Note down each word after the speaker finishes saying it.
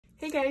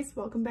Hey guys,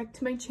 welcome back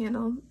to my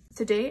channel.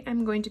 Today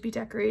I'm going to be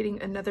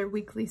decorating another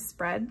weekly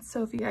spread,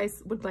 so if you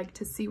guys would like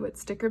to see what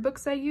sticker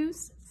books I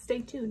use, stay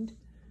tuned.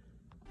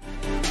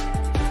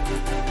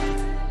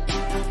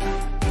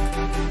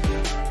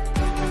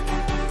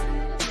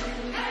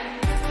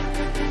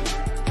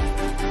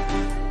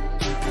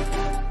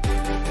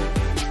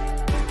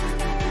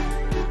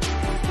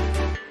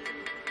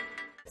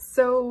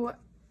 So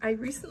I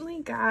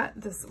recently got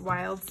this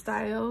Wild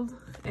Styled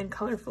and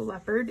Colorful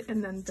Leopard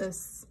and then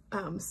this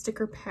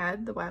sticker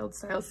pad, the Wild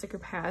Style sticker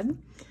pad,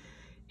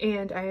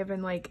 and I have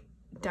been like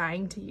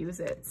dying to use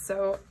it.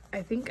 So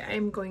I think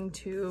I'm going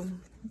to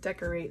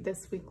decorate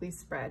this weekly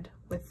spread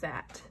with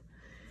that.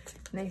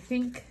 And I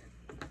think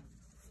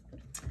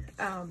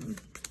I'm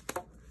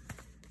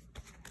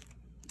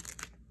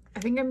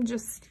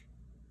just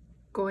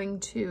going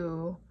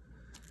to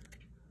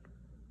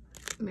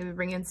maybe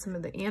bring in some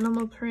of the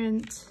animal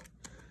print.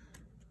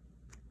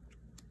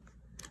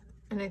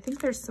 And I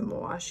think there's some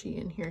washi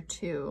in here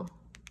too.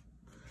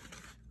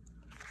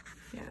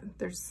 Yeah,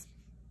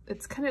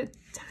 it's kind of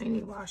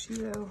tiny washi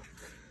though.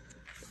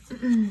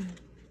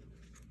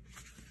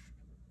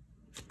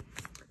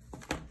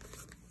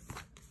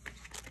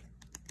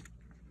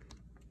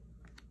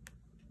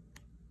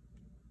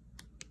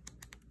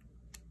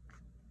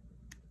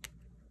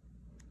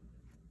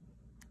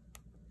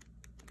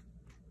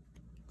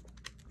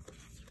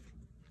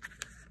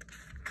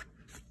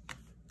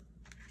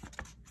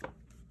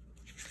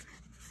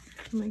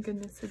 Oh my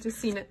goodness, I just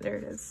seen it. There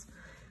it is.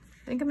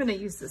 I think I'm gonna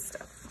use this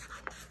stuff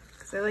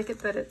because I like it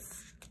that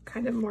it's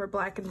kind of more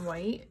black and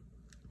white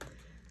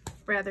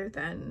rather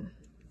than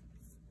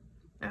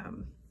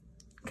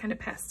kind of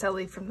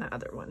pastel-y from the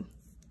other one.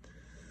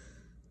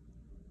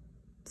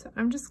 So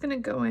I'm just gonna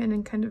go in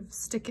and kind of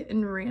stick it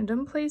in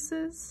random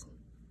places.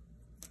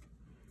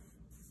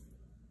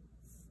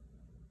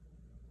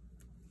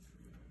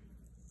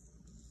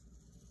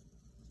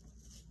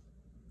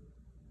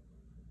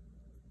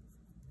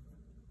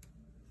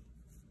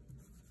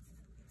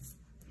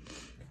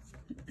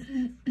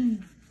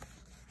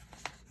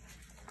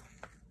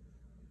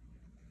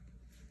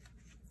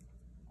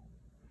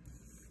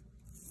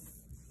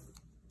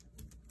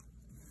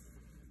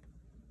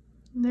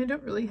 And I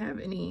don't really have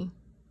any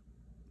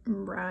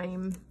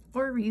rhyme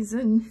or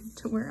reason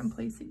to where I'm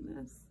placing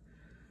this.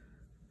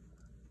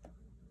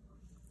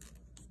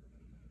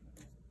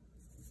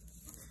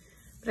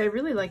 But I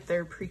really like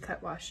their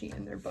pre-cut washi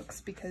in their books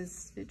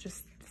because it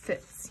just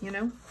fits, you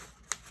know?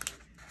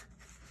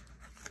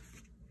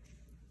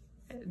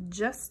 It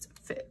just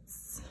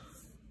fits.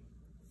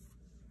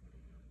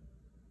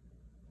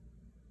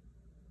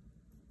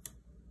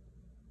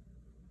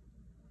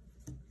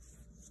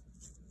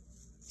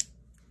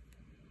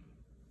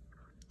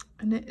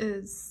 And it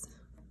has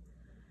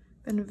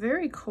been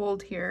very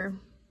cold here,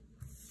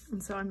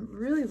 and so I'm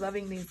really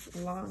loving these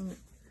long,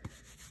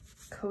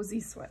 cozy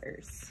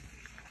sweaters.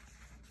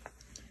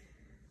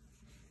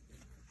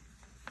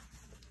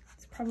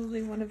 It's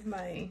probably one of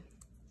my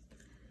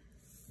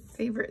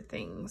favorite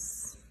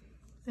things.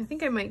 I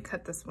think I might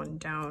cut this one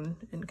down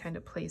and kind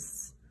of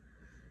place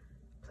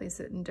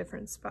it in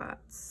different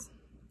spots.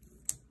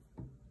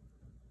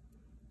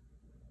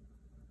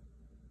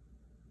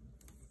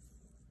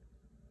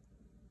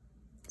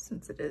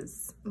 Since it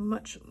is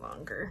much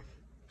longer.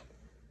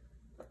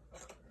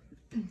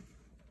 I'm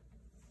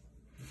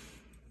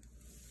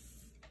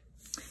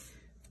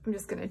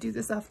just gonna do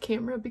this off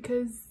camera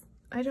because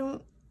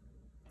I'm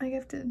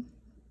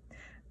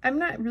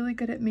not really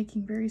good at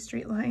making very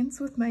straight lines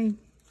with my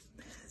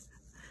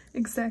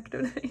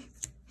X-Acto knife.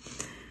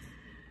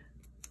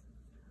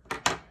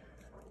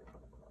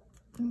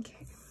 Okay.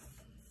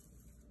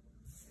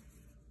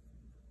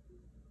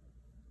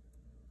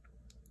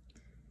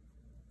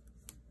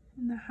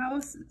 And the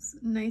house is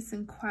nice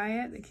and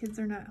quiet. The kids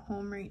are not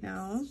home right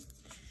now.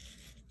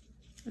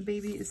 The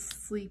baby is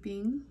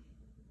sleeping,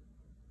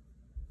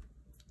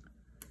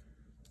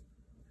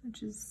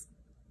 which is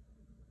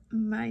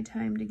my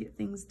time to get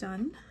things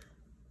done.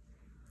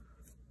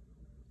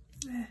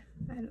 I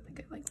don't think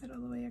I like that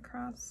all the way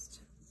across.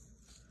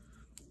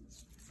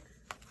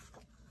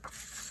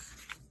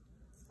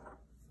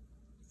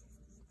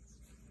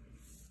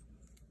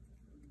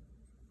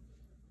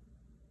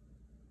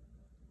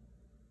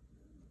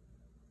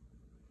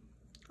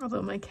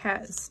 Although my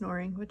cat is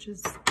snoring, which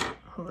is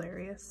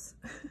hilarious.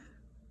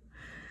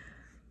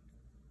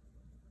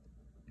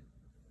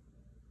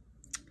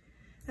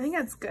 I think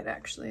that's good,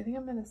 actually. I think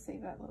I'm gonna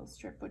save that little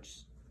strip, which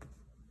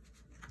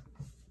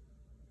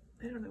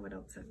I don't know what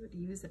else I would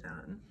use it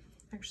on.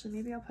 Actually,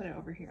 maybe I'll put it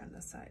over here on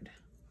this side.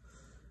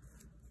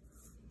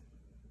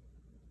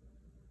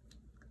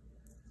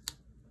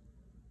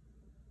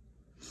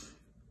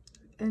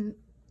 And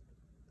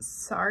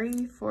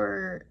sorry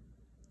for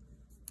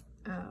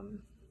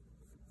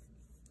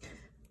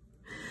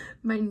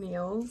my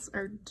nails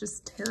are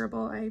just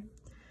terrible. I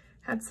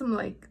had some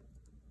like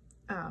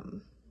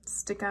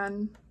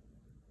stick-on,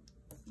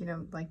 you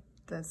know, like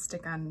the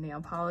stick-on nail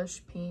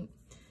polish paint,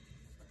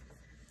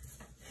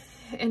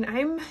 And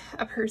I'm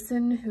a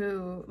person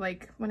who,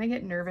 like, when I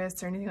get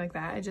nervous or anything like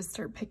that, I just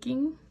start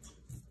picking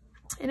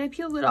and I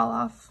peeled it all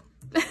off.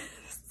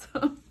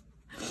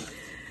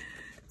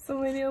 So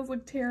my nails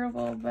look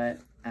terrible, but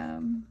I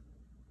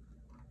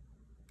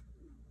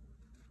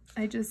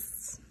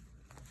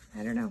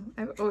don't know.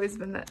 I've always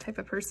been that type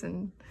of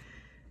person.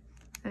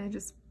 I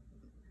just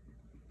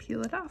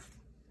peel it off.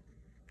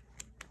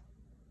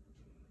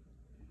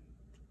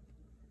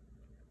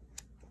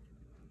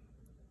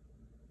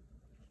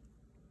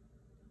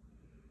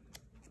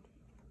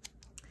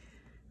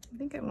 I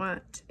think I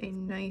want a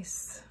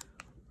nice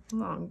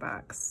long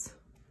box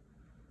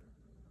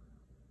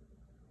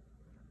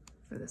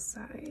for the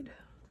side.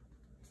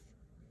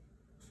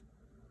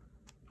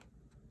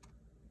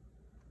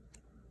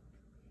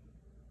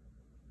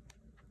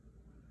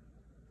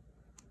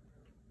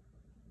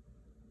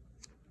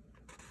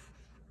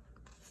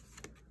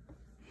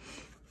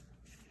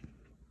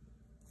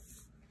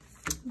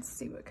 Let's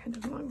see what kind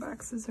of long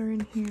boxes are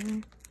in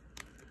here.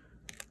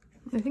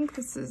 I think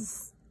this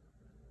is,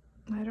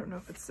 I don't know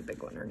if it's the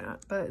big one or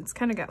not, but it's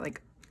kind of got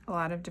like a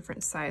lot of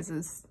different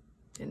sizes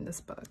in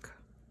this book,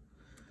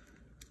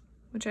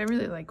 which I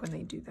really like when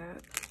they do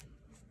that.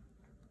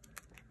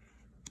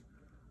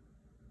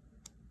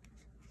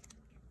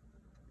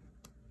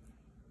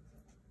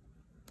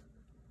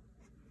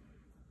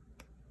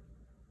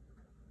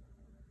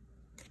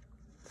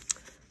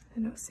 I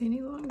don't see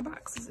any long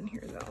boxes in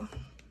here though.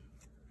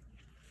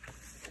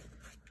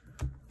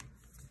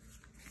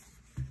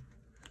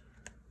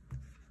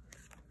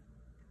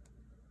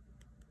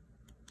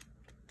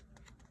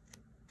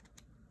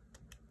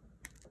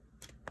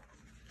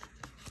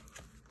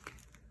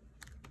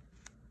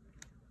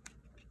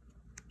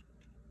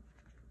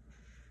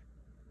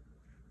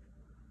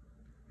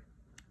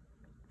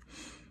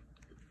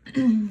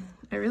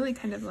 I really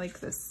kind of like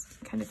this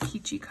kind of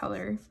peachy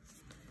color.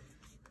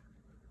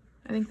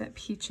 I think that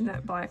peach and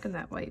that black and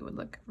that white would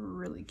look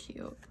really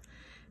cute.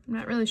 I'm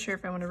not really sure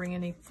if I want to bring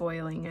any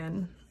foiling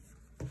in.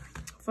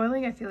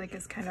 Foiling I feel like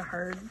is kind of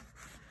hard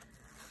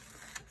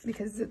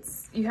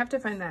because you have to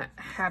find that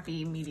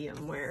happy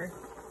medium where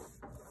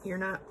you're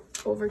not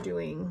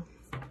overdoing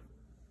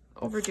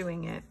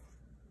it,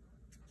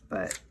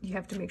 but you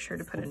have to make sure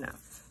to put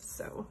enough.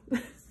 So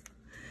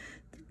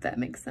that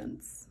makes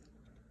sense.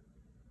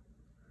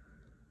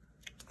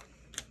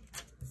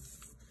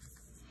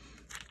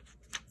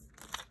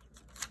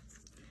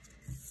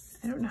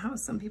 I don't know how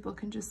some people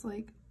can just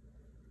like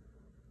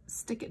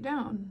stick it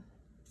down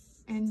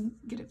and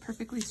get it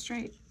perfectly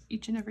straight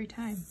each and every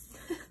time.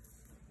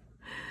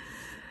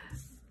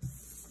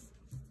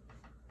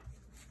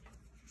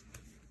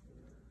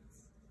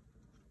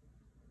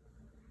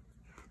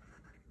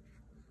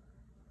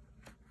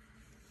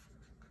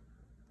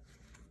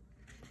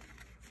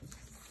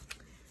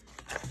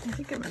 I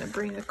think I'm going to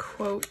bring a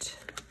quote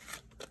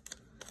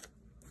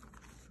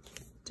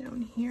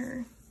down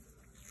here.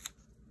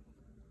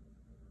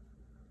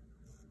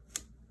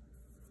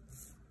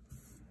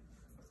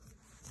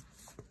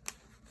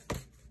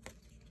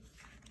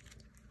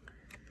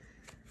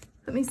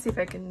 Let me see if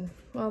I can,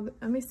 well,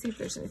 let me see if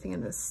there's anything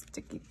in this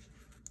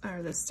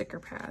the sticker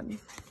pad.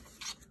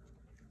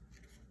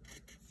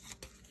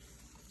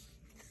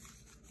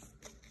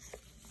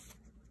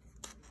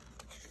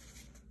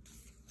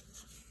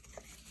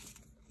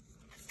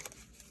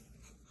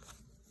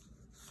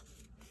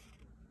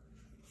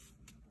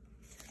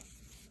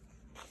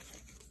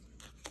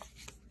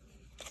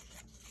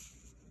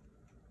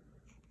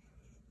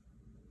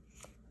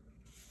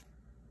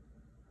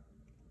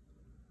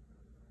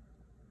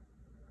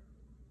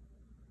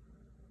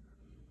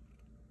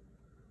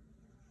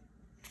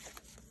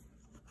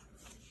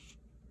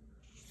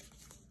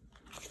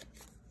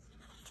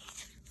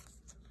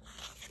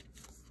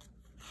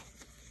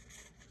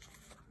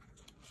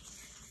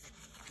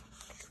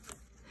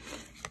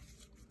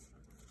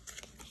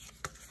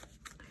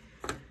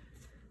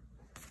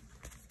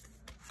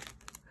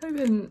 I've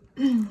been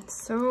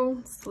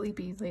so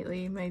sleepy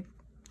lately. My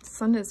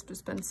son has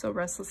just been so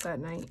restless at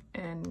night,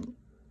 and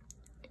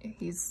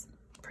he's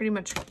pretty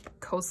much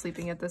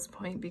co-sleeping at this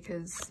point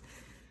because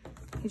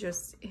he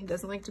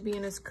doesn't like to be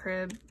in his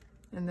crib,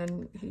 and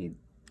then he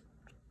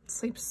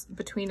sleeps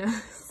between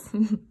us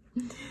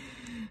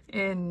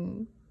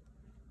and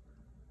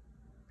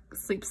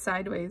sleeps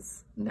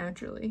sideways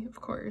naturally,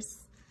 of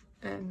course,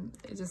 and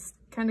it's just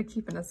kind of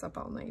keeping us up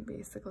all night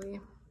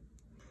basically.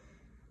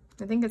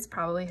 I think it's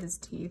probably his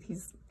teeth.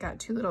 He's got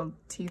two little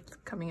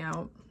teeth coming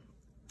out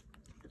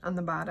on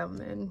the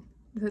bottom, and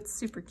that's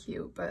super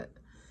cute, but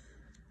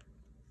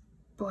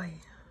boy,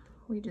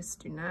 we just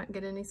do not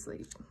get any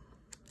sleep.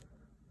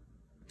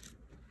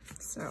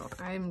 So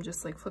I'm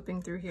just like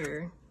flipping through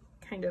here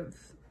kind of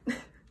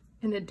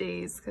in a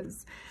daze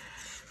because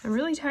I'm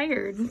really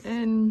tired,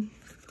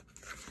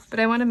 but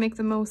I want to make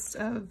the most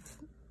of,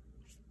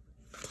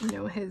 you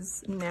know,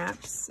 his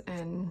naps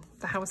and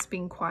the house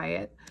being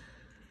quiet.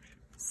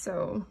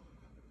 So,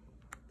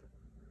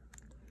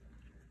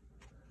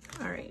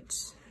 all right,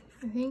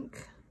 I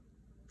think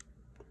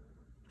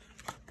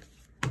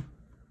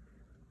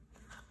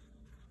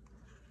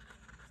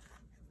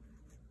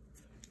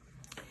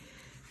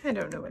I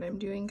don't know what I'm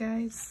doing,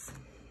 guys.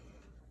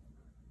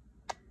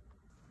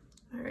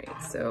 All right,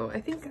 so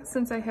I think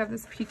since I have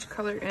this peach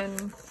color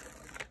in,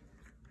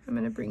 I'm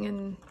gonna bring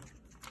in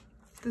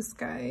this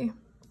guy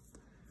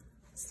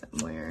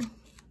somewhere,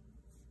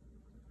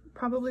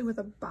 probably with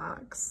a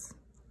box.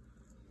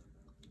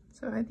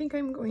 So I think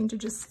I'm going to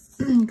just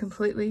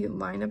completely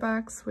line a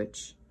box,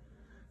 which,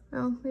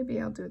 well, maybe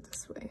I'll do it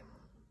this way.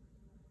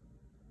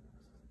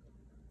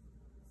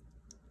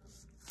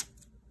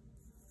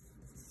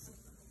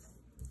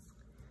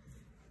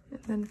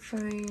 And then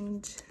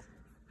find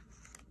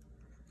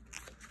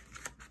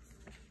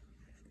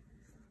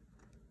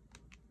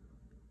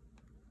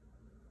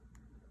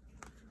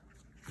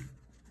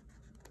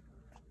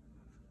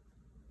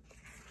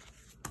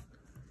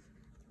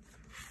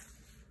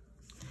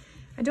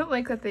I don't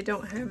like that they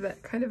don't have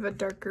that kind of a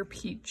darker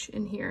peach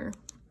in here.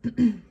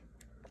 It's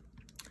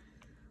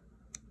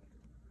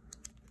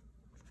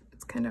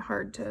kind of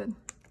hard to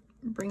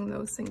bring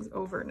those things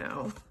over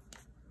now,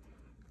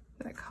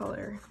 that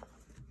color.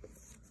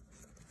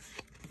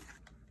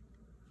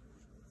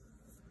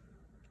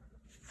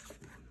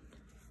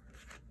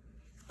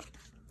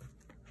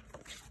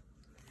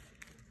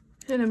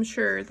 And I'm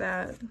sure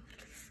that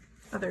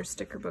other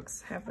sticker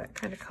books have that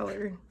kind of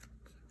color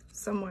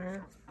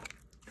somewhere.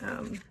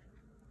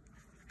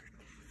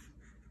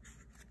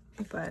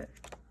 But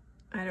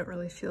I don't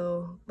really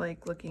feel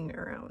like looking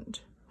around.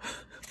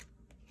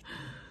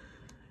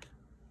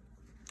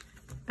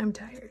 I'm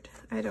tired.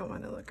 I don't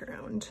want to look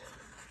around.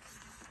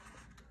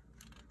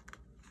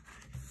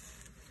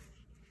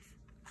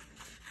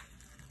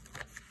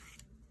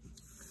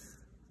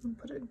 I'll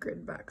put a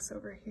grid box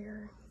over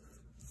here.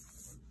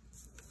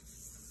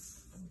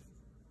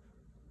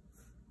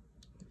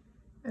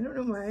 I don't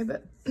know why,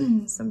 but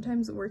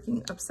sometimes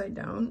working upside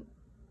down,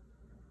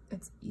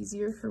 it's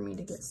easier for me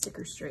to get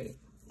stickers straight.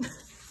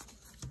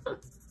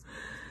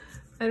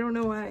 I don't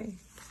know why.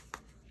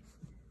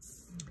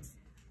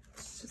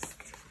 It's just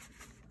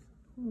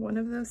one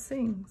of those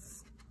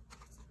things.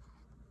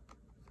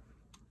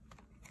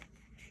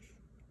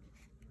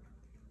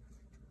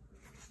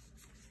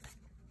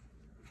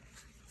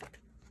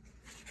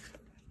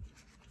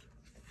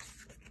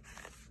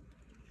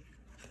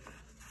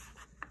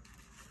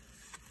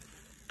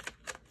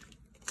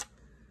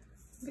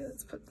 Maybe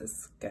let's put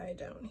this guy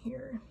down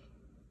here.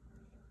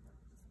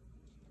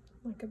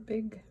 Like a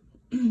big,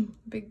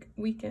 big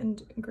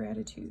weekend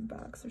gratitude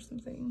box or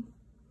something.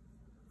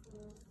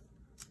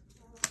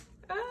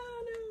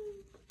 Oh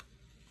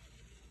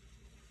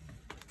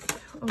no!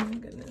 Oh my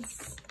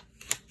goodness.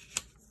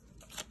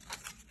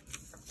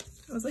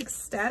 I was like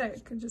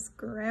static. I just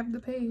grabbed the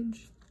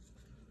page.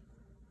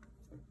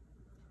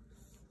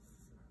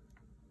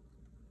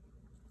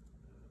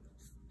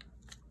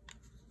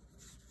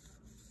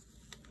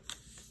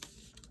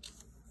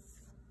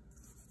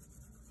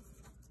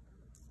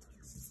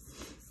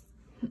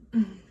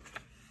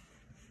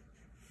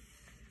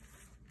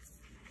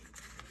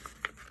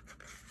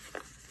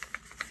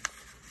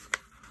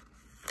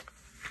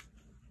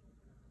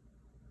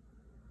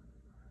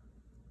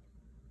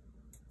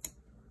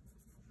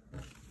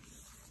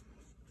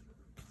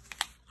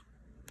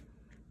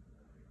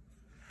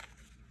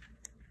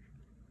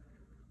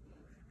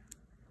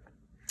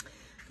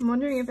 I'm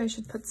wondering if I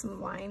should put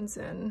some lines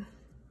in.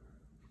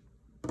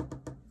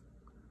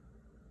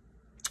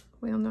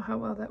 We all know how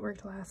well that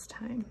worked last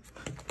time.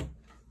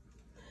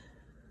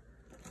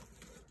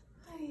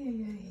 Ay,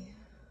 ay, ay.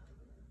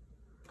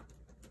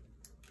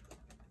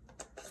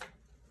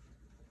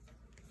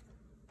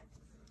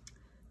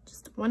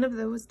 Just one of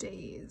those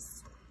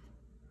days.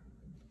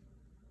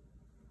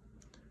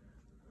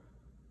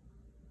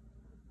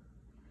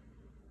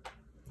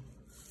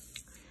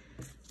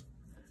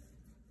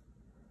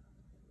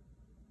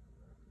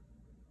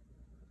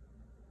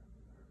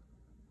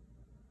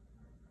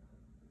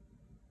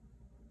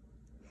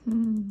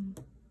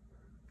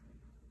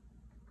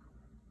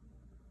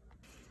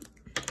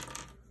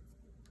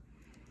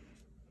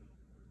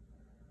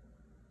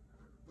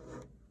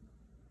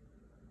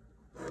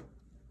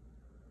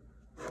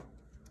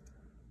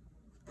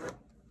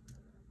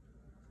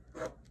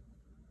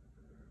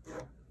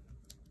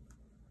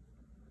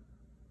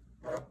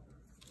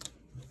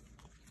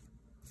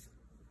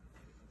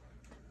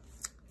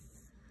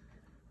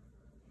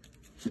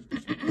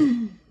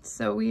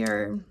 So we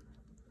are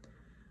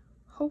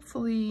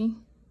hopefully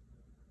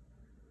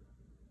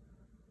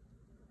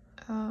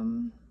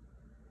going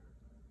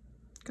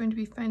to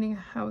be finding a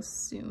house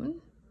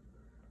soon.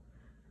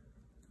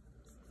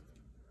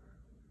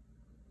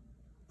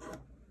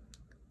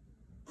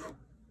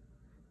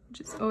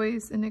 Which is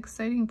always an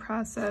exciting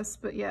process,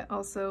 but yet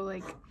also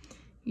like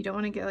you don't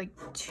want to get like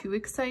too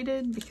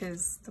excited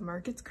because the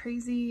market's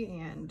crazy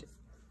and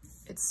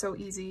it's so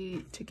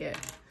easy to get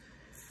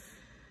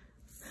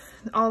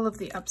all of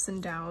the ups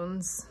and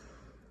downs.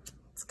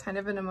 It's kind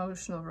of an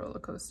emotional roller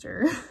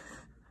coaster.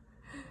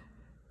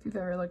 If you've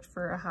ever looked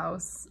for a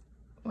house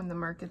when the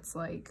market's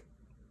like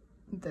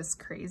this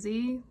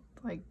crazy,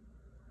 like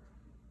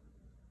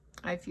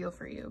I feel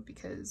for you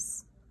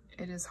because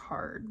it is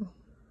hard.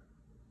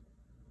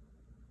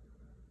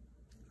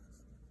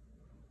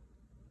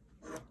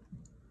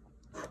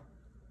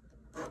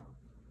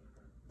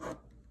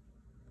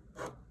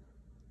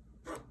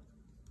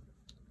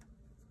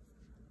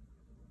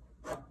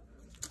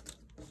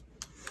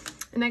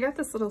 And I got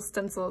this little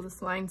stencil,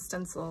 this line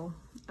stencil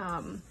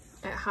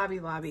at Hobby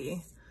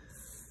Lobby,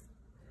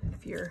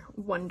 if you're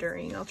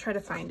wondering. I'll try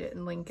to find it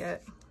and link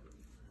it.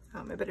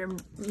 I better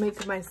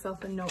make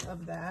myself a note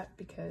of that,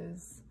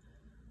 because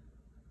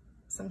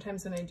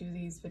sometimes when I do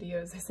these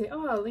videos, I say,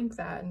 oh, I'll link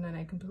that, and then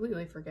I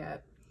completely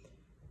forget.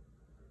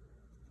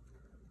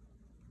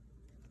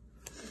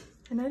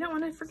 And I don't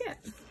want to forget.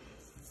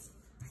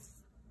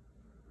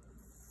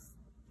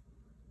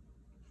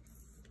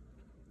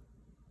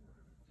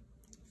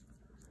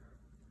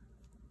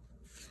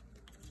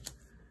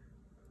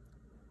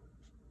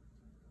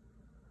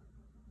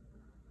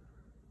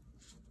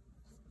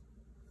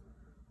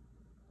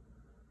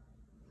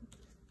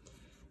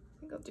 I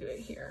think I'll do it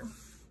here.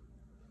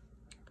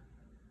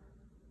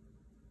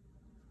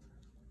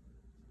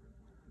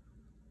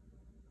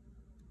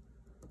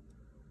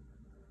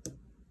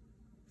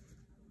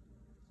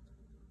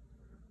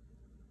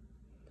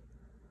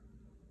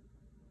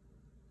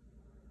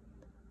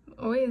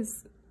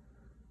 Always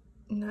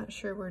not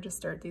sure where to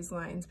start these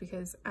lines,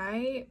 because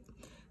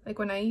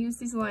when I use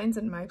these lines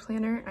in my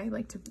planner, I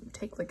like to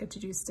take like a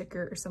to-do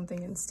sticker or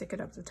something and stick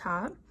it up the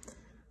top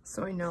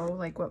so I know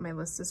like what my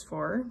list is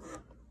for,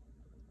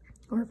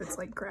 or if it's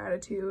like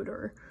gratitude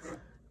or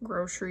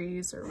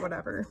groceries or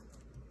whatever.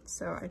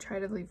 So I try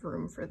to leave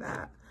room for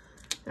that.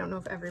 I don't know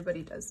if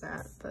everybody does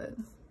that, but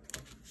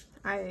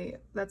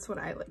that's what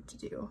I like to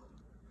do.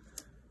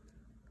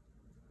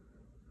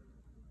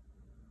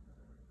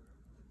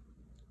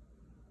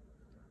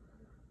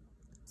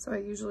 So I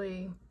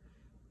usually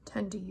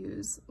tend to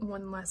use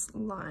one less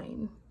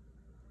line.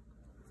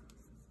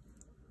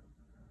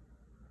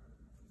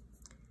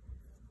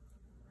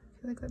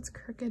 I feel like that's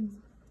crooked.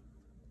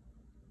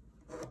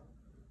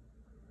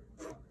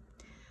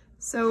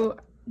 So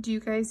do you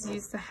guys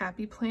use the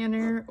Happy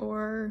Planner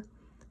or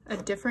a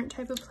different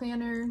type of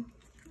planner?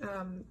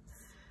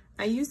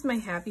 I use my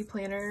Happy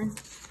Planner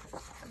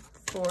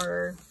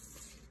for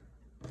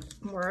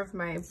more of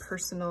my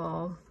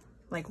personal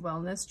like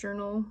wellness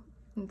journal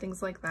and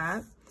things like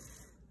that.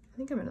 I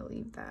think I'm gonna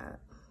leave that.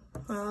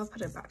 Well, I'll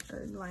put it back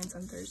for lines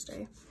on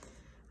Thursday.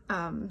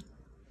 So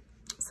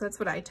that's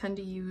what I tend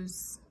to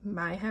use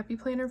my Happy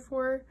Planner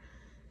for.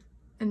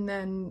 And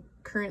then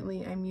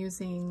currently I'm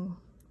using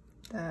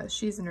the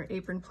She's in Her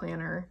Apron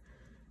planner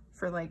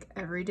for like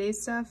everyday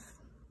stuff.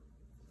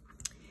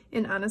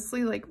 And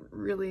honestly, like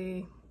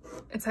really,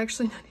 it's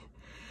actually not,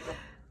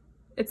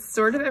 it's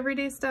sort of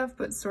everyday stuff,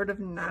 but sort of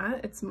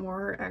not. It's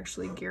more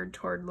actually geared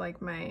toward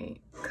like my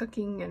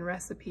cooking and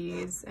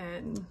recipes,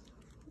 and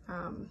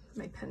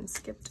my pen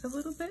skipped a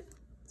little bit.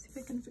 Let's see if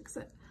I can fix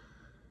it.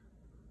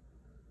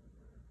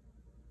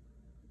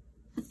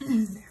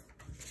 There.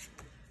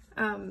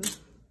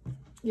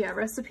 Yeah,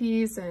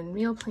 recipes and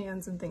meal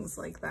plans and things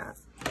like that.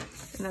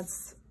 And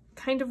that's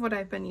kind of what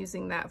I've been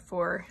using that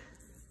for.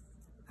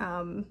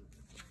 And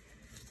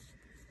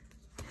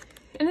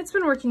it's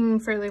been working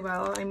fairly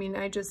well. I mean,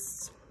 I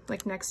just,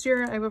 like next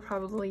year, I will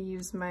probably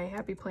use my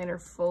Happy Planner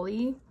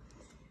fully.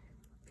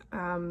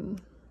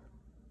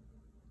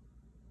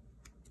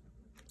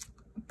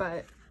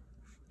 But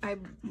I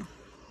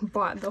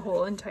bought the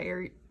whole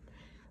entire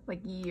like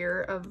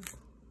year of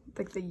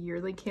like the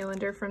yearly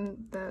calendar from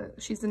the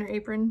She's in Her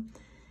Apron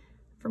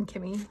from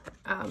Kimmy.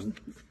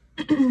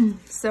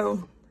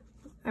 So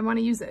I want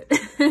to use it.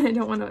 I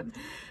don't want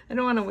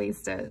to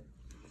waste it.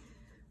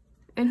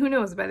 And who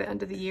knows, by the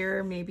end of the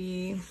year,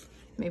 maybe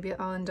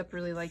I'll end up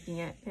really liking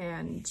it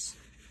and,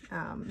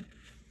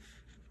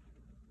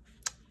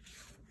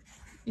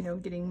 you know,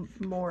 getting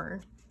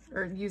more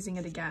or using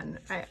it again.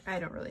 I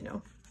don't really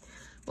know.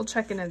 We'll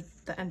check in at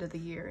the end of the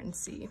year and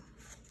see.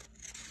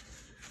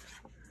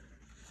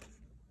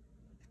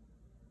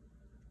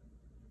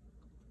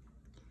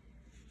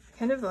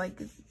 Kind of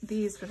like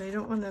these, but I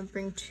don't want to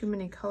bring too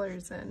many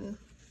colors in.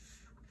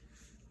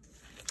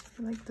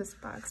 I like this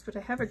box, but I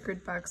have a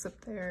grid box up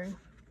there.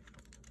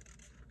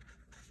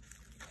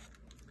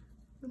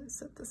 I'm going to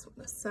set this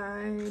one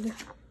aside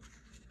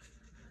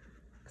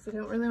because I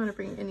don't really want to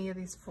bring any of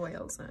these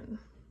foils in.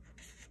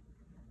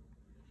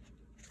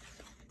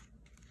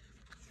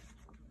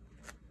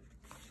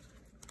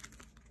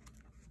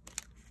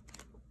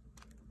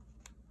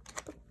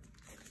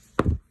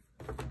 I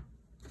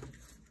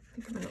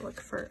think I'm going to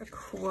look for a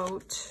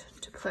quote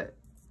to put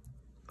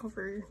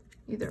over,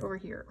 either over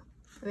here,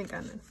 I think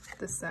on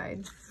this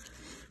side.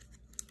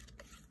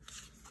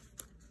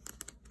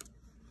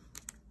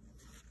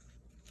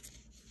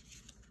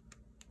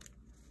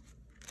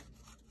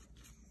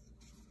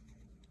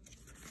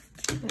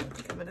 I don't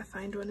think I'm gonna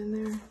find one in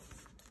there.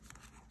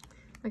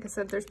 Like I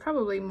said, there's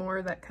probably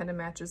more that kind of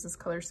matches this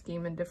color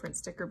scheme in different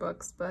sticker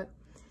books, but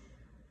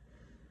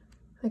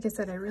like I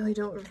said, I really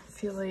don't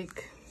feel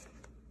like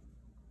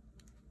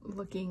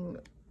looking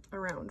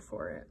around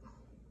for it.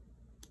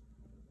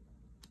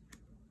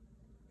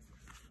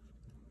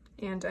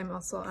 And I'm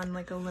also on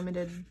like a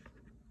limited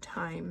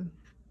time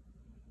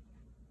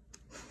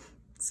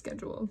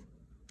schedule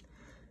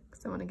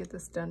because I want to get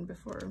this done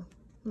before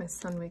my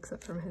son wakes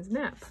up from his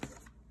nap.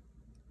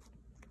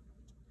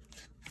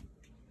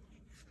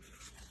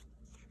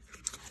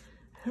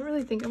 I don't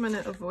really think I'm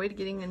gonna avoid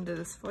getting into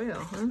this foil,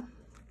 huh?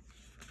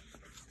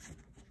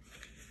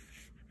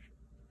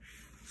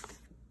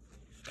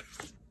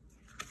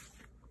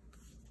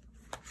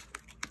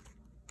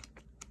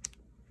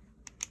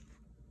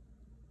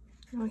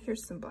 Oh,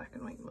 here's some black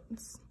and white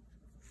ones.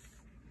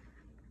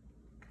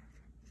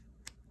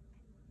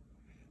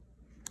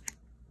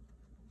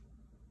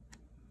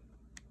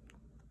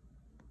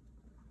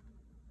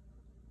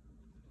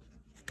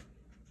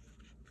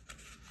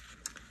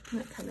 And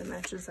that kind of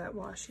matches that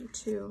washi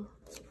too.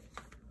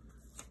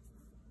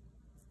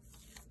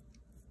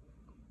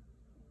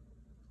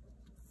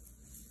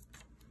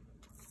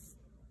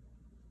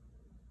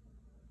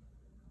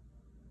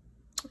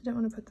 I don't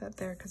want to put that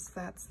there because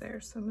that's there,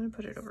 so I'm going to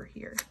put it over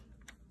here.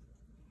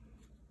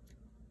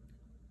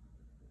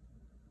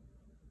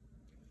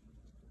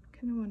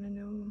 Kind of want to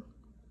know.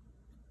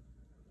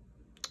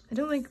 I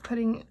don't like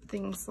putting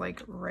things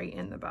like right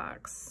in the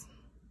box.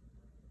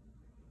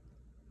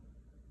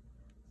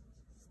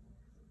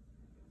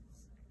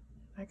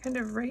 I kind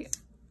of write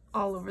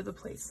all over the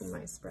place in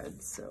my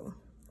spreads, so.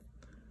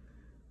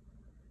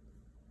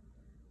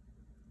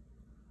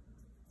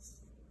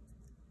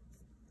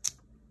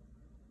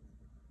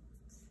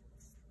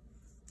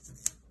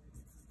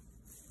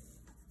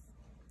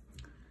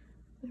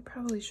 I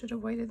probably should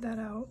have whited that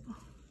out.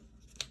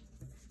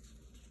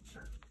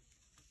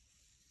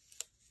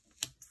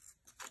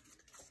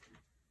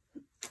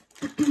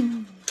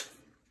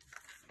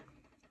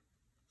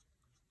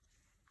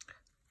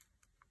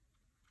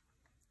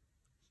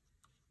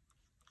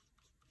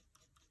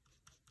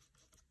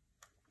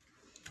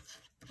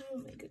 Oh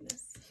my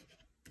goodness.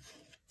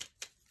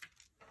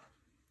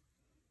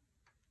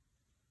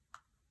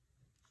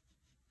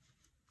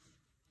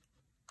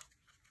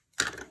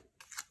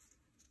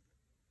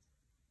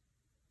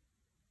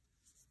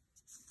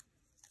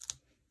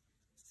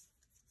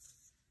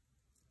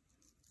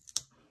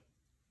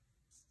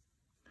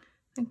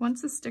 Like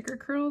once the sticker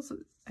curls,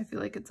 I feel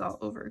like it's all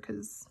over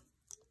because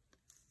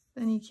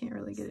then you can't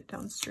really get it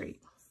down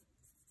straight.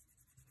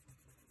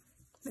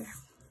 There.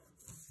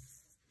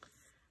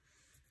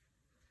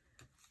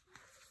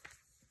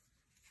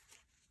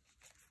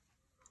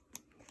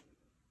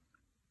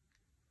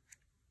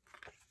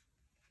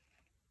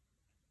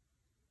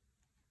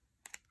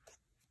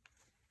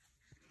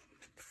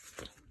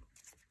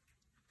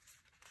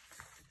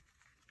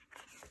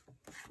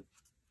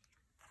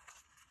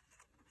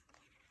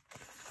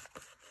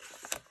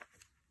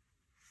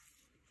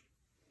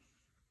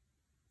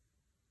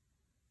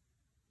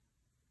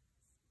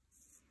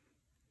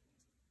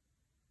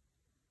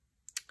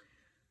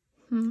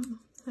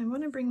 I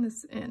want to bring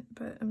this in,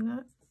 but I'm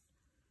not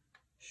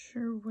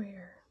sure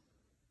where.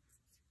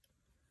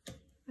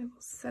 I will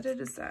set it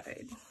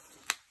aside.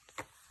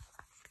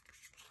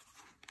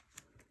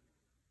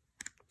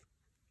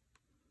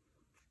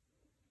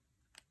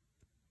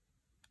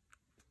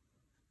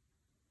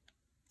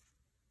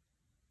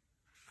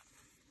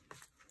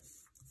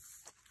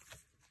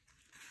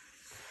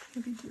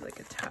 Maybe do like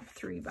a top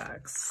 3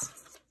 box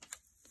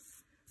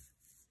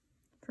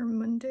for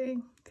Monday.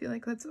 I feel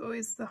like that's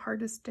always the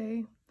hardest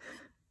day.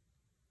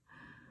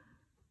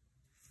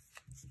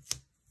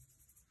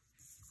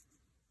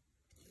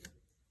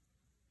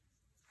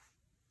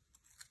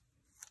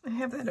 I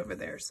have that over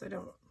there, so I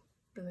don't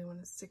really want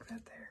to stick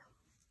that there.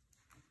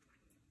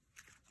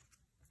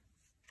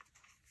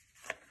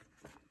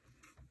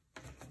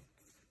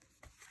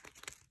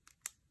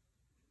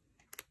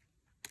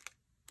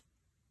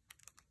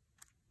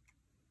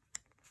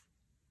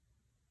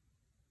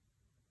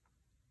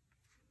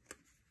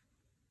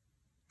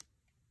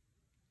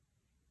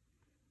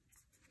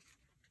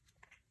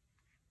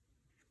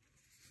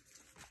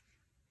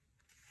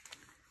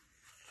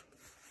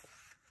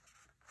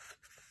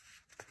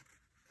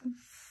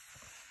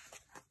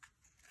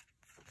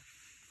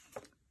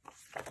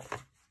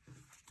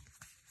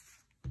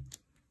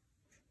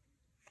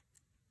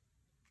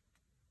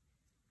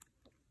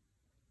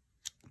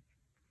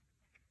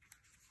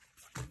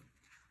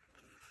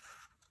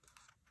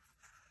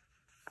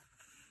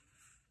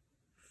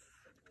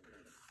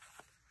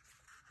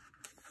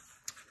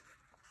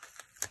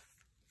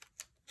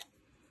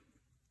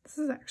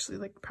 This is actually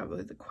like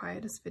probably the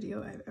quietest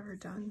video I've ever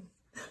done.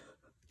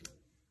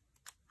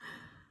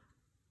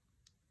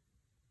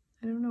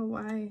 I don't know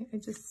why. I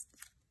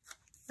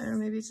don't know,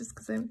 maybe it's just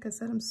because like I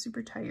said, I'm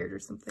super tired or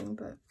something,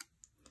 but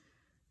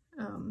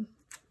I'm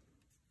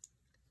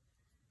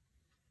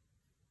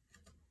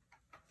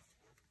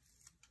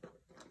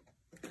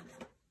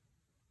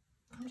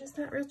just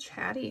not real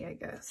chatty, I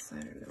guess.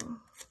 I don't know.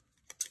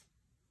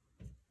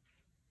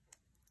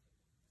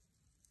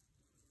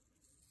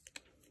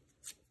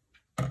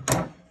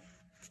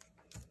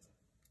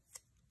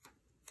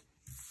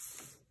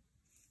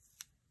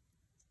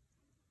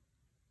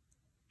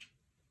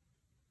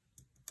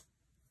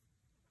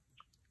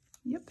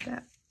 Yep,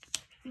 that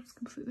looks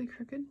completely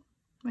crooked.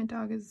 My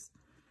dog is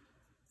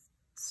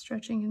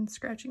stretching and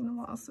scratching the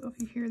wall, so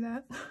if you hear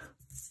that,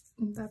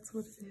 that's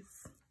what it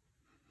is.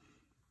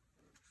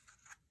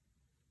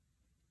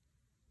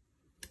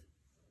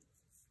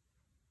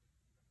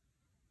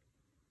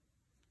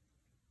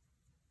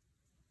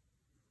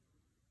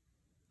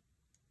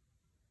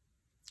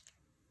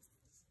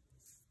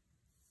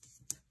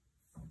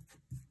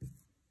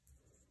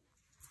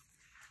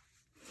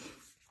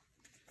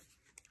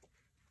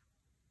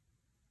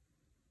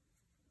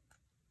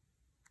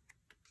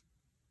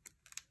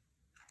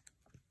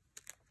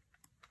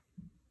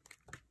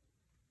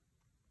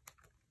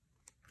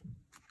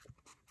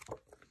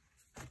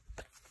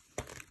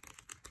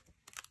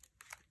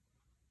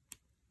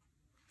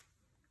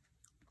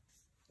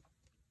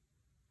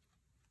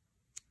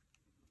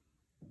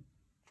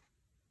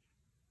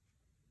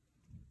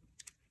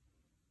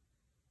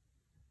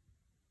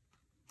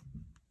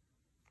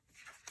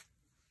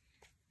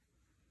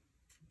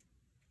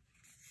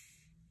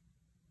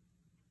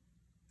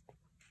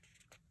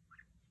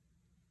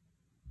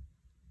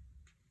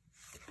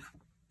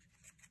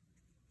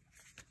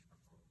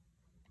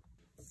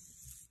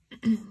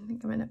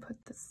 think I'm gonna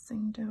put this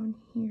thing down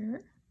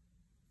here.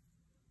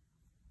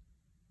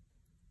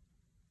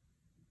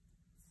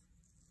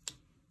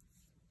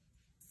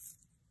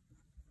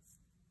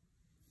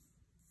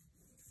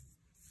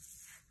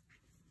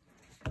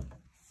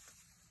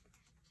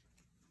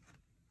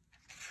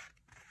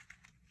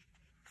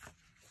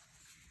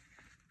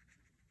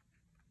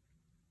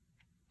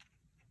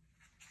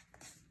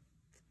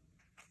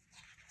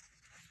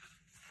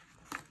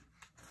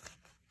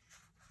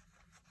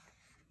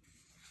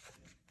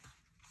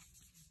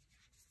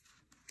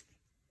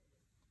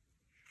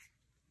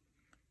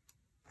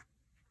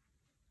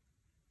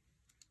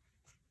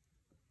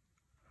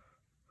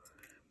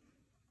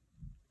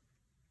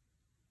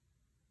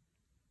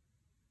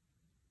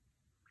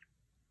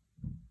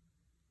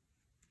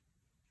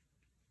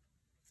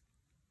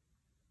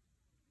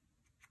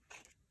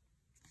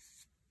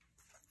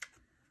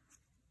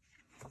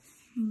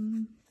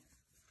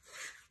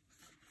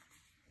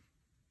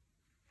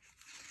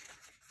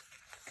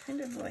 Kind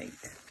of like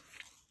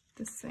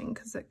this thing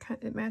because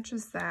it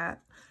matches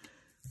that.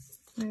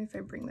 Maybe if I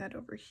bring that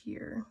over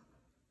here.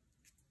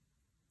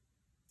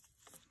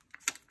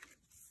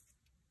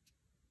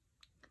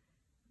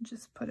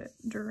 Just put it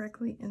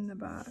directly in the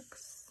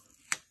box.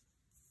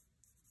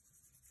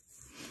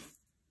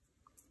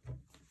 I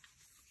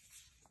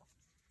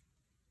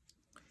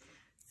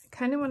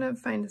kind of want to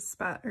find a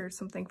spot or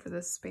something for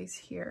this space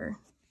here.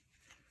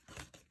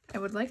 I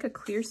would like a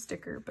clear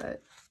sticker,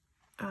 but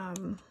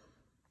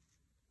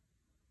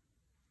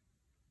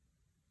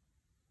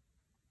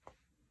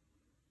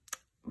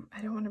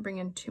I don't want to bring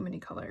in too many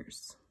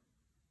colors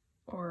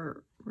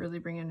or really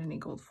bring in any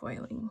gold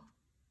foiling.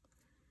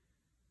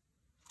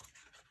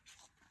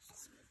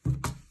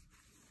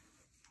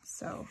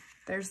 So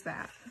there's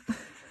that.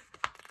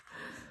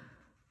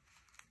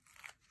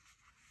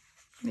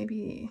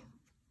 Maybe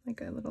like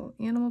a little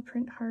animal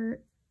print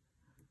heart.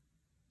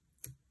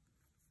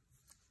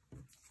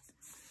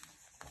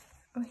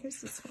 Oh,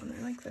 here's this one.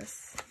 I like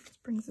this. This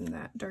brings in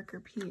that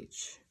darker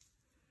peach.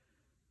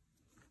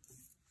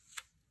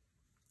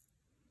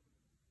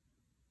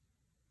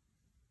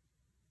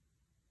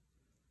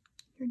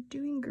 You're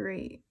doing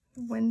great.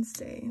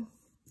 Wednesday.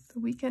 The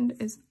weekend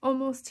is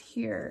almost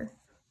here.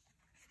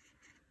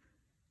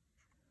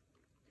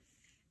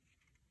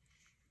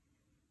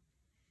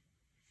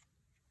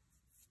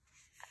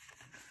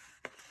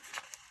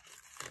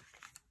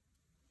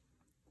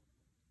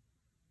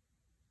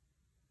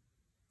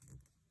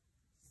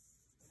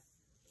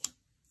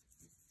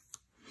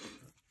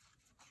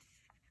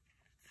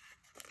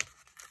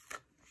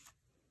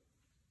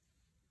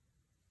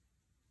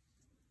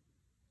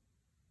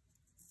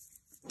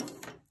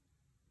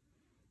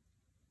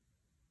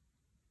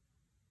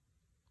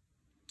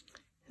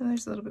 And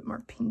there's a little bit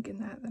more pink in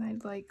that than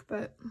I'd like,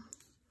 but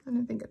I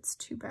don't think it's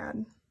too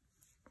bad.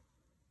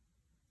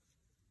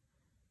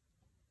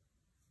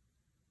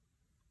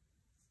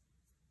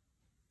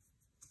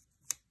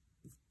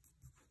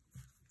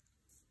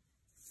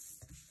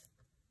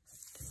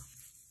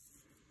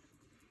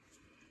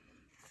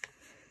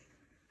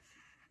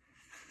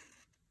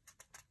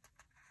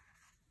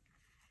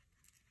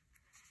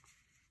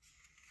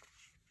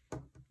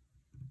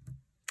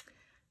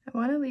 I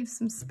want to leave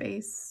some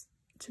space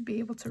to be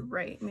able to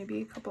write,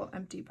 maybe a couple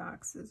empty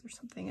boxes or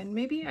something. And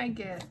maybe I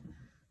get,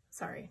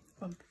 sorry,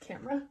 bump the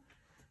camera,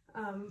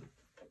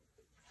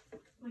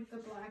 like the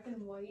black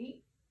and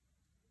white.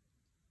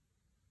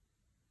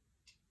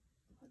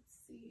 Let's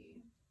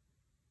see.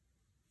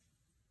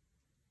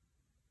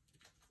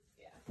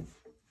 Yeah.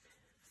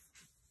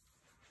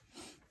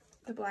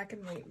 The black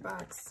and white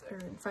box, or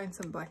find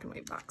some black and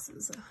white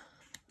boxes.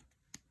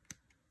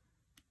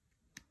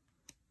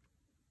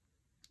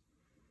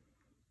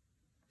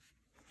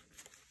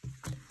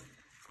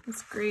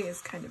 This gray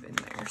is kind of in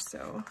there,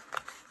 so I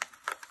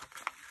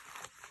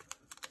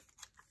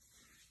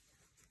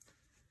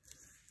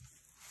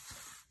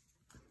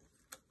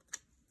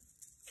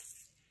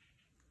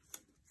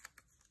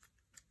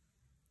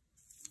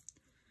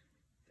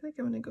feel like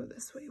I'm going to go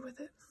this way with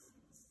it.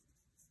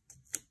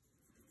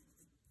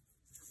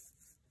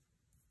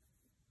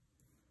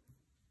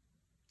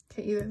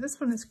 Okay, either this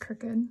one is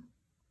crooked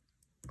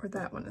or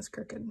that one is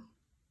crooked.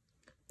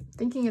 I'm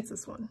thinking it's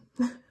this one.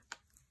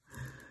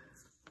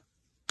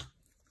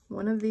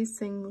 One of these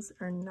things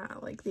are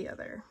not like the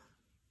other.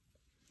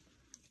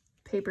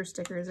 Paper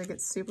stickers, I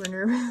get super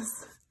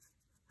nervous.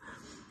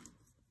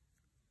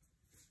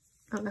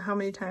 I don't know how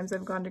many times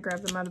I've gone to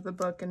grab them out of the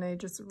book and they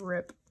just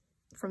rip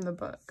from the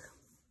book.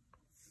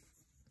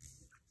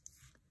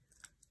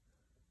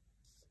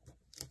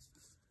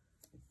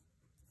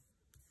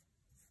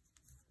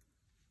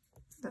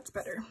 That's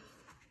better.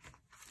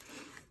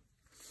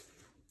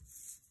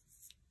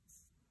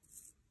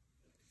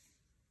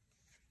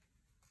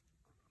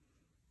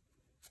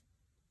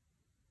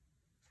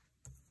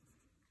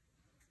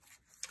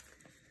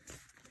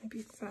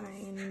 Maybe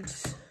find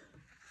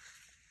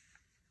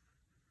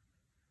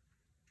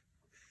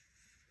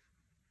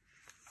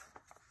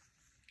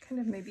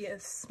kind of maybe a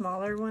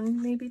smaller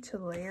one maybe to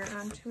layer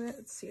onto it.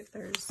 Let's see if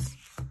there's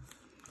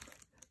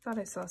thought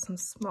I saw some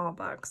small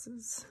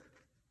boxes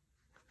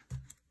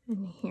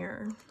in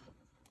here.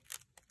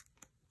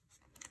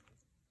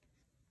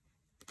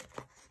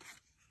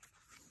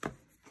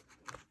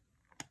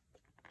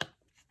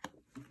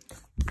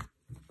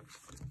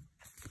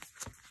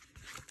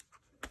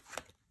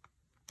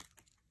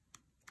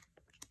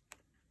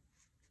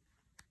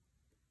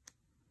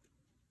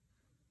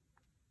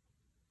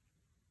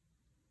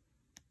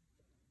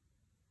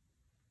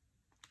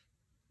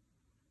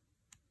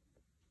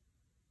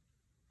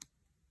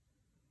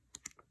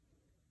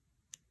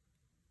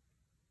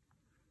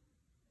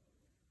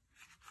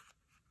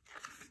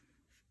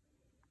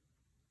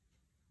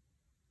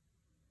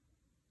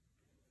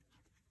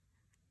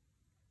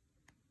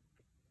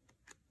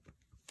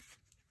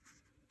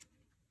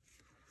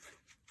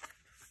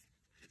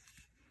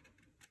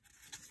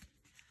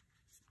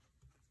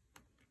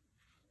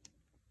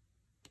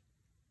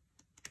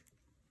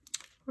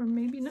 Or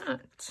maybe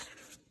not.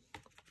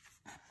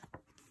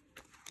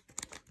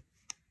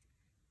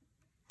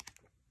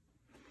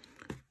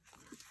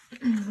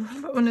 How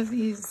about one of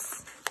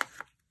these?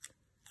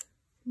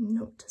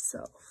 Note to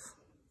self.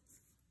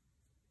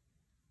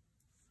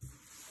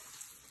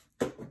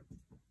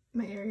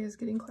 My area is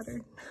getting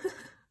cluttered.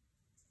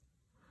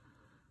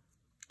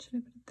 Should I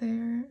put it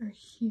there or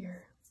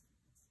here?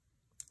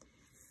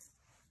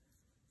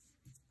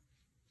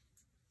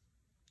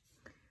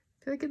 I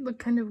feel like it'd look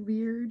kind of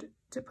weird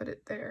to put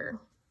it there.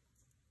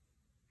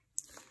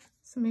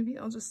 So maybe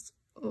I'll just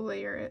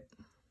layer it.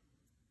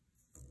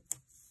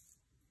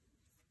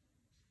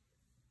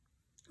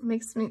 It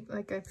makes me,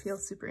 like, I feel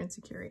super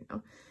insecure right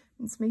now.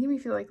 It's making me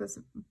feel like this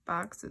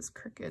box is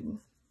crooked.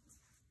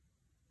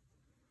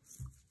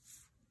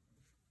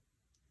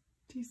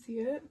 Do you see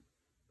it?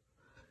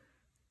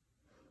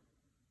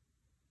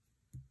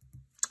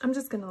 I'm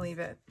just gonna leave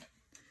it.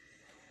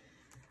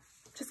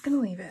 Just gonna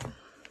leave it.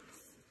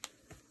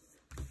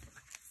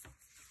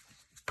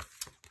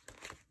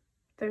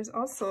 There's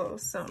also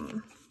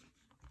some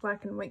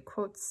black and white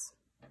quotes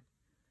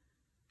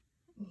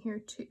in here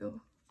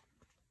too.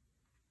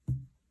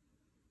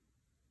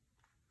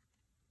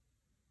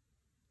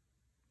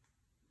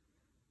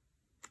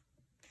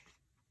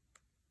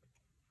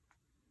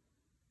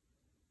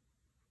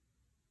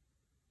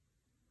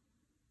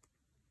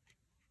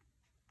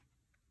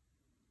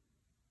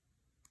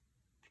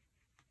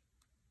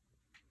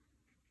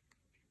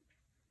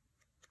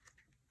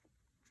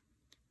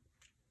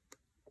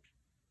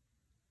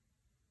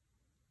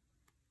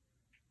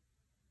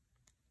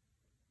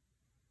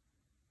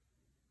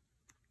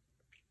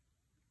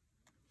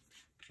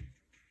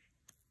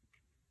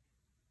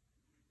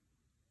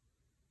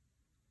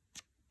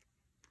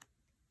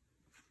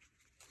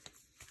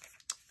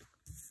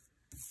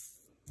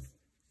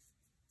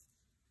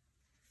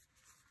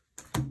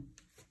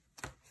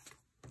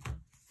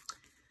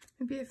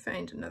 Maybe I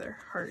find another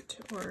heart,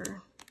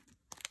 or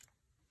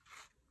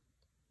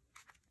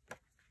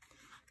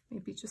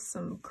maybe just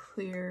some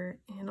clear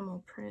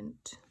animal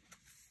print.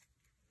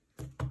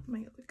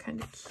 Might look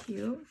kind of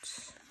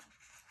cute.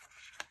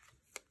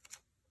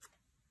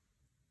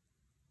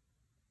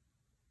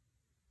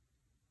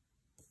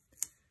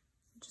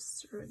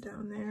 Just throw it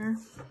down there.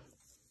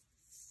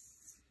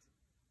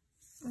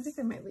 I think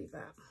I might leave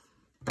that.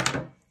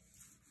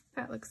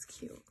 That looks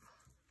cute.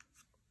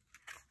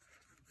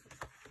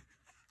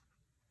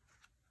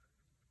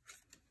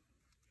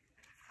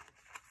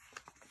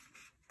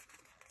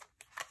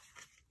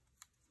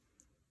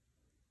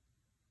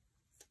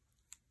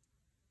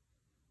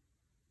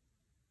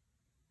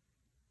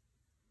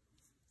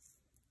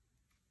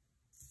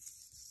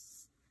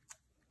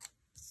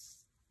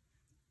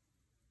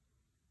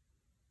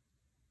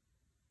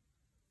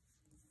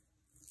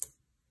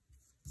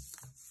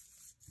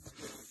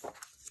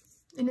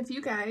 And if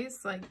you guys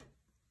like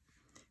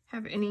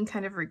have any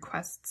kind of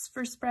requests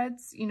for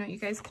spreads, you know, you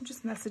guys can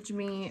just message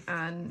me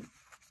on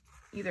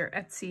either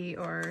Etsy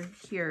or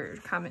here,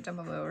 comment down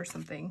below or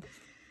something.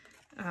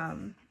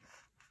 And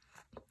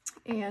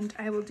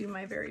I will do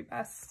my very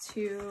best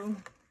to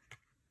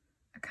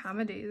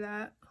accommodate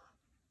that.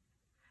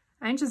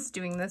 I'm just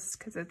doing this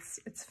because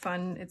it's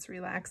fun, it's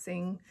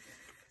relaxing.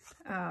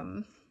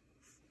 And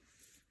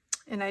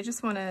I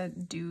just want to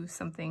do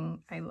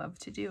something I love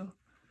to do.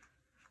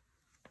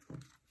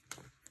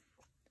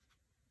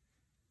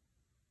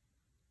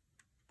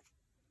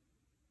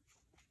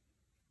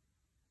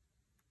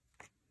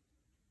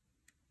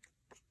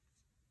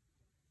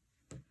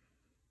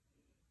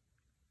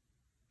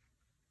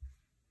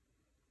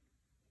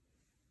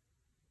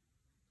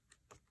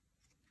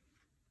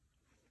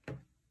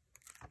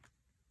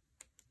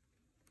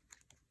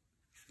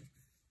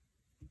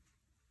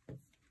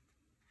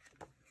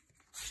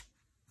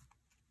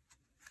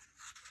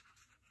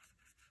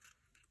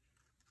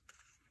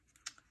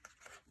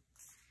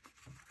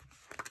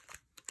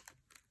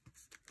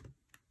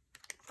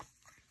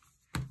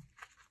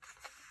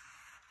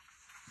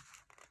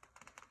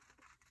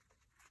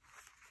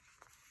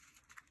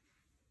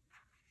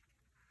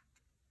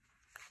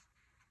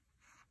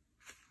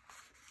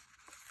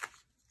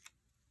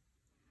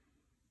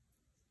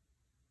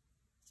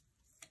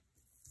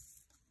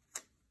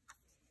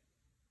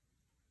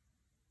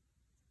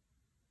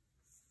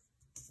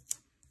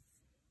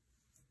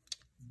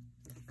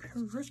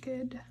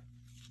 crooked.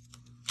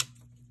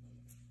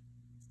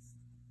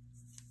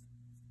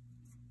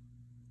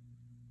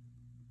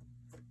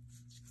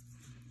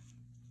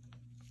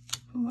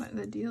 What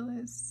the deal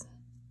is.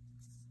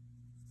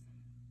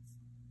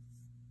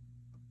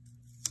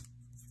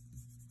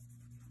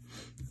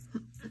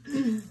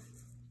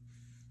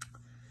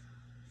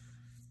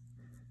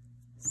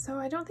 So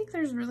I don't think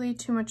there's really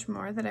too much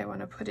more that I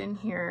want to put in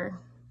here.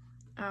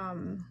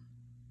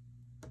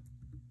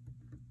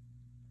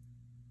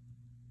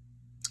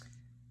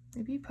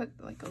 Maybe put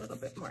like a little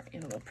bit more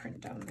animal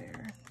print down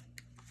there,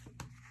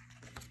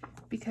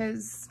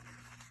 because,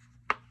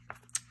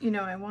 you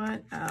know, I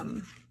want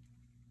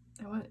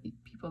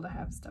people to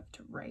have stuff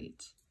to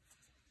write.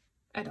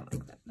 I don't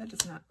like that. That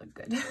does not look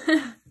good.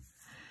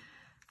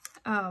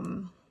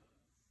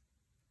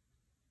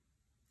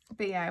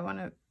 But yeah, I want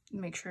to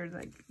make sure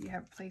like you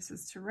have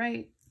places to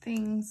write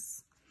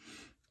things.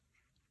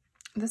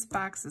 This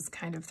box is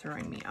kind of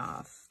throwing me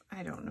off.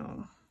 I don't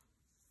know.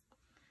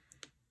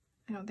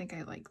 I don't think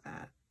I like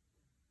that.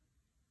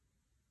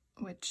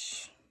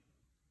 Which,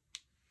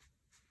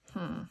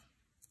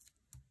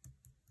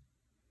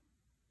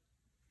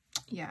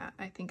 yeah,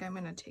 I think I'm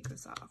gonna take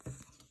this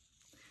off,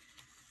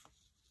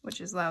 which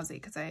is lousy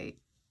because I'm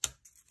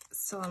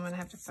gonna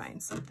have to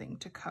find something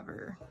to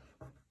cover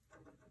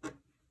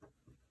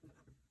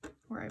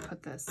where I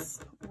put this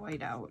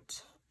white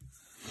out,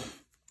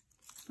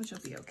 which will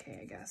be okay,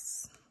 I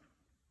guess.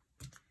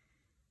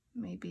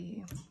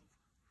 Maybe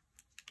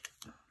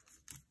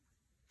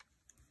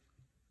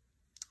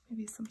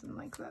something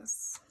like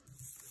this.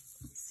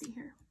 Let's see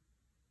here.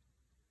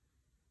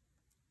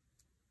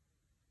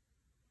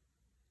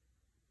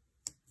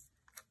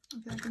 I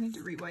feel like I need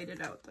to re-white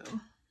it out though.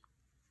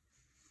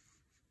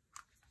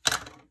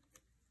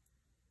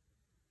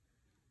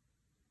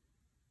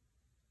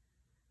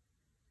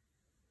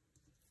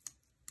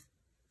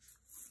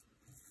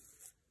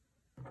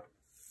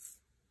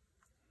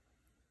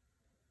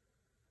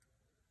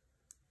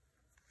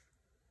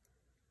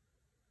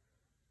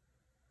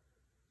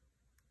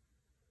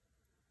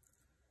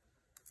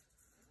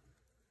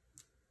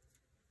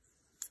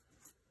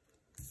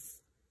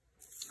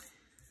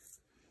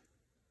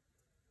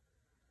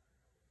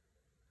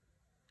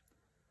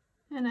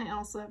 And I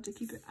also have to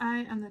keep an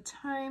eye on the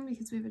time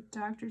because we have a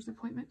doctor's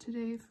appointment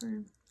today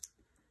for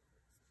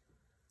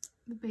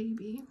the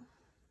baby.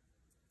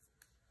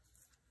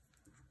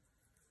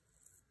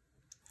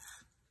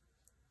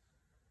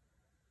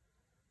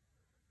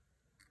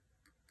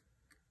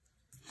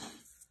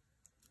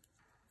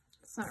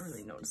 It's not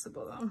really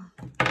noticeable though.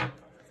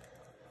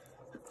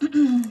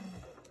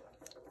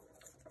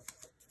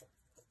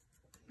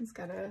 He's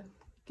gotta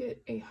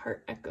get a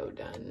heart echo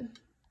done.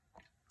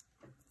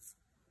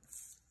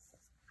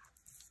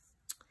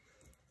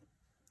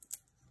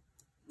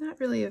 Not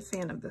really a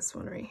fan of this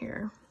one right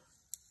here.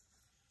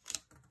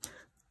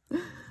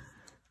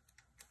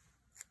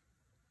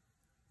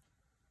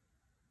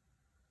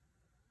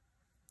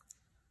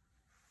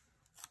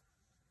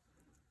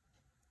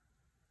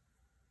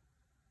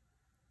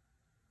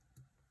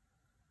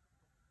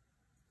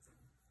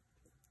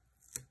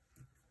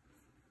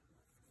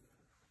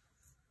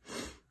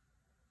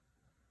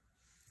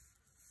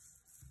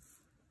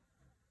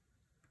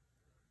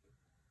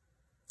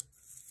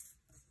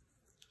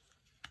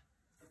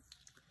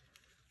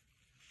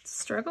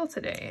 Struggle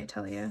today, I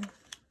tell you.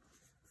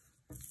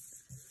 I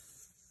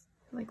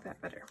like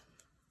that better.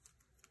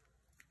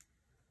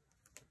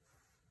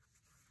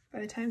 By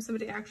the time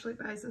somebody actually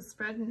buys this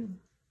spread, and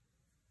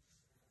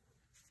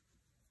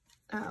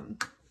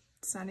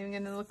it's not even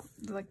gonna look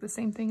like the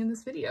same thing in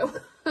this video.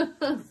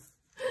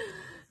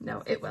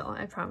 No, it will,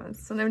 I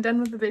promise. When I'm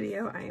done with the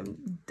video, I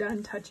am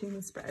done touching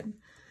the spread.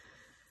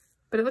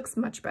 But it looks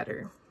much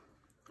better,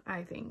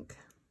 I think,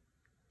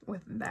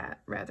 with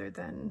that rather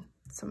than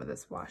some of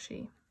this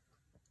washi.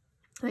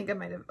 I think I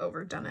might have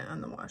overdone it on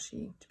the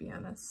washi, to be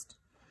honest.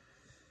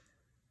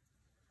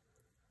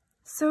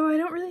 So I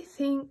don't really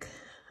think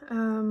I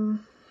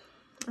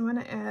want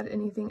to add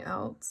anything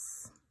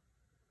else.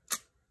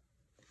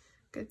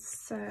 Good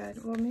said.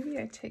 Well, maybe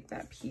I take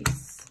that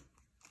piece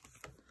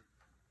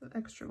of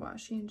extra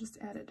washi and just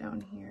add it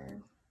down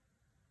here.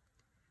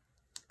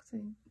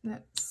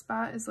 That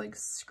spot is like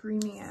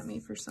screaming at me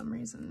for some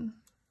reason.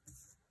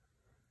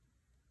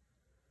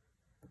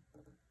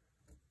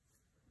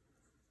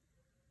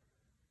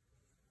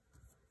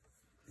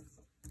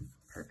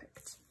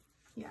 Perfect.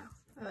 Yeah,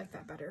 I like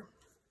that better.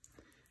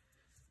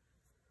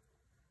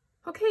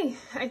 Okay,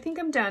 I think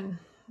I'm done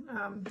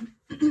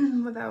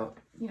without,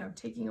 you know,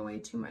 taking away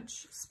too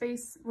much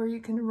space where you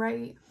can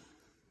write.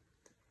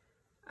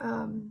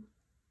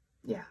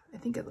 Yeah, I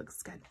think it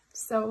looks good.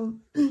 So,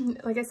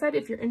 like I said,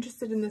 if you're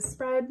interested in this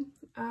spread,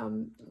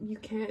 you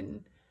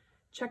can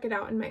check it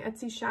out in my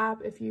Etsy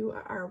shop. If you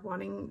are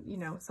wanting, you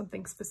know,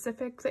 something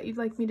specific that you'd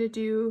like me to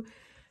do,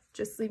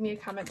 just leave me a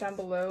comment down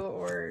below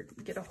or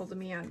get a hold of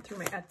me through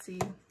my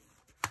Etsy,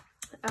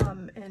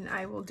 and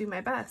I will do my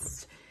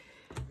best.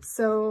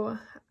 So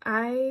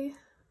I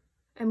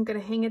I'm gonna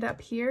hang it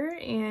up here,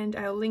 and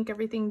I'll link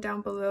everything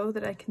down below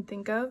that I can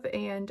think of,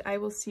 and I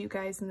will see you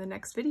guys in the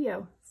next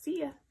video.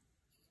 See ya!